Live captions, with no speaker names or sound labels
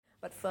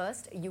But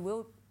first, you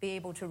will be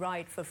able to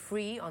ride for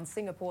free on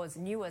Singapore's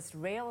newest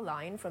rail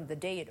line from the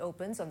day it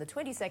opens on the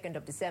 22nd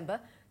of December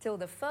till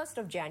the 1st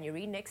of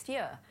January next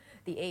year.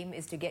 The aim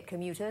is to get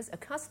commuters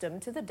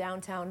accustomed to the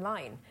downtown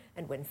line.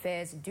 And when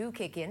fares do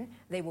kick in,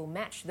 they will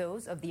match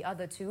those of the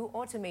other two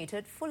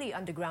automated, fully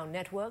underground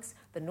networks,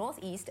 the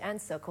Northeast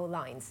and Circle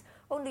lines.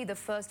 Only the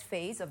first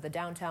phase of the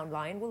downtown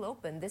line will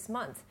open this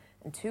month,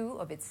 and 2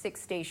 of its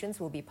 6 stations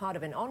will be part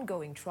of an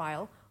ongoing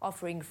trial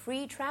offering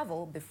free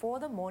travel before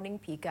the morning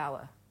peak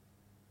hour.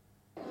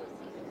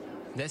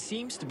 There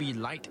seems to be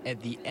light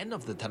at the end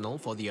of the tunnel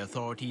for the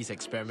authorities'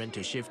 experiment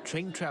to shift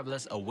train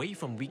travellers away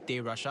from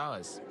weekday rush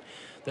hours.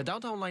 The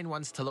Downtown Line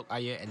 1's Telok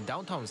Ayer and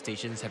Downtown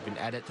stations have been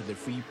added to the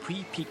free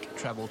pre-peak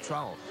travel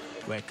trial,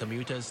 where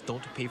commuters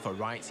don't pay for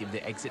rides if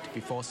they exit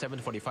before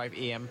 7:45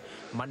 a.m.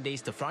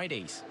 Mondays to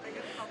Fridays.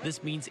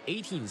 This means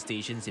 18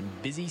 stations in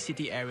busy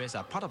city areas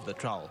are part of the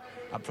trial,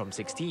 up from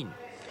 16.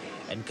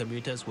 And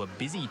commuters were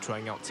busy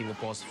trying out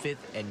Singapore's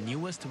 5th and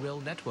newest rail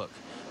network,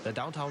 the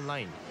Downtown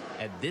Line,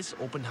 at this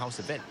open house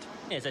event.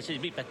 It's actually a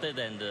bit better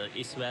than the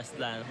East-West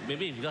line.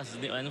 Maybe because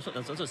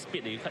it's also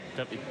speed, they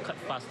quite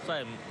fast.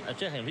 So I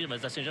can reach my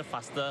destination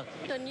faster.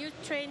 The new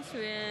trains,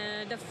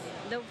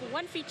 the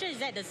one feature is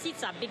that the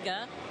seats are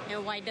bigger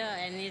and wider,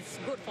 and it's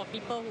good for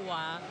people who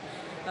are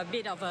a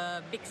bit of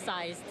a big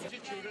size.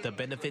 The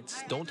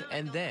benefits don't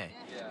end there,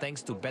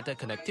 thanks to better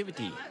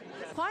connectivity.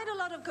 Quite a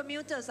lot of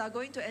commuters are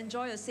going to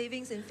enjoy a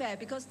savings in fare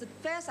because the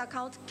fares are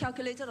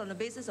calculated on the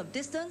basis of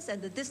distance,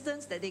 and the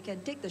distance that they can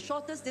take, the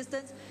shortest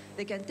distance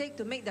they can take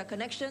to make their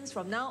connections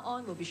from now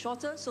on will be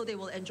shorter, so they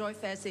will enjoy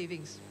fare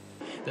savings.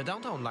 The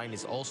Downtown Line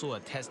is also a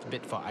test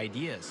bed for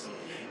ideas.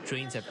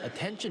 Trains have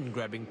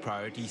attention-grabbing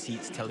priority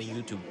seats telling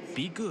you to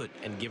be good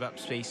and give up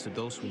space to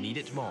those who need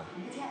it more.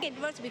 It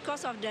works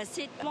because of the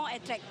seat more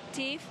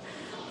attractive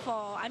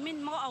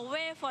more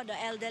aware for the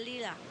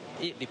elderly.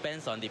 It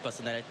depends on the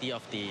personality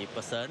of the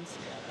persons.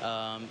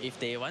 If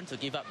they want to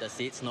give up the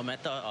seats, no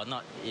matter or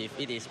not, if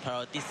it is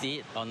priority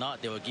seat or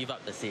not, they will give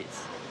up the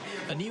seats.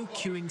 A new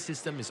queuing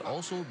system is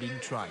also being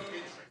tried.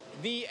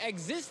 The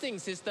existing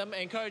system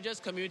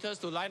encourages commuters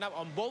to line up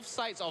on both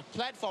sides of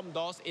platform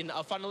doors in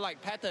a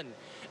funnel-like pattern.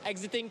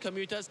 Exiting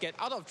commuters get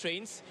out of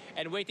trains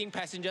and waiting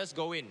passengers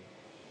go in.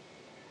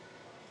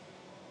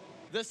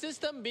 The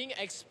system being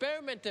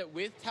experimented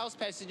with tells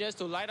passengers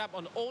to line up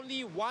on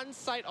only one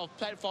side of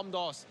platform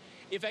doors,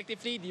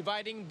 effectively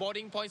dividing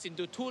boarding points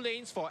into 2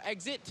 lanes for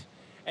exit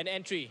and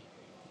entry.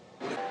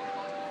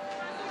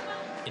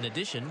 In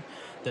addition,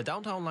 the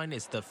Downtown Line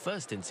is the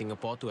first in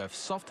Singapore to have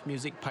soft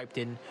music piped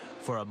in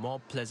for a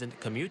more pleasant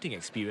commuting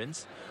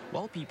experience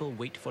while people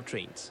wait for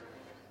trains.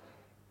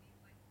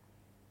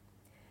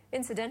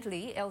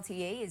 Incidentally,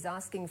 LTA is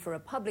asking for a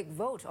public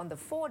vote on the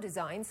 4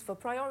 designs for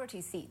priority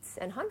seats,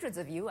 and hundreds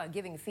of you are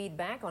giving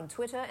feedback on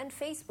Twitter and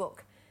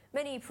Facebook.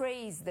 Many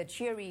praise the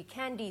cheery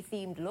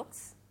candy-themed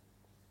looks,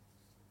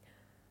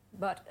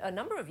 but a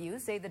number of you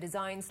say the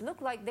designs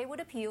look like they would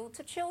appeal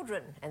to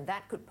children, and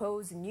that could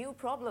pose new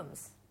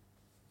problems.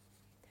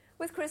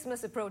 With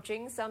Christmas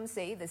approaching, some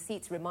say the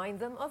seats remind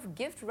them of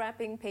gift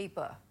wrapping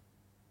paper.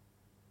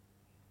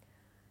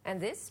 And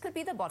this could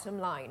be the bottom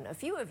line. A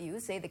few of you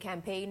say the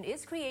campaign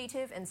is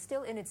creative and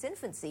still in its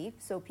infancy,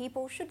 so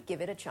people should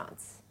give it a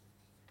chance.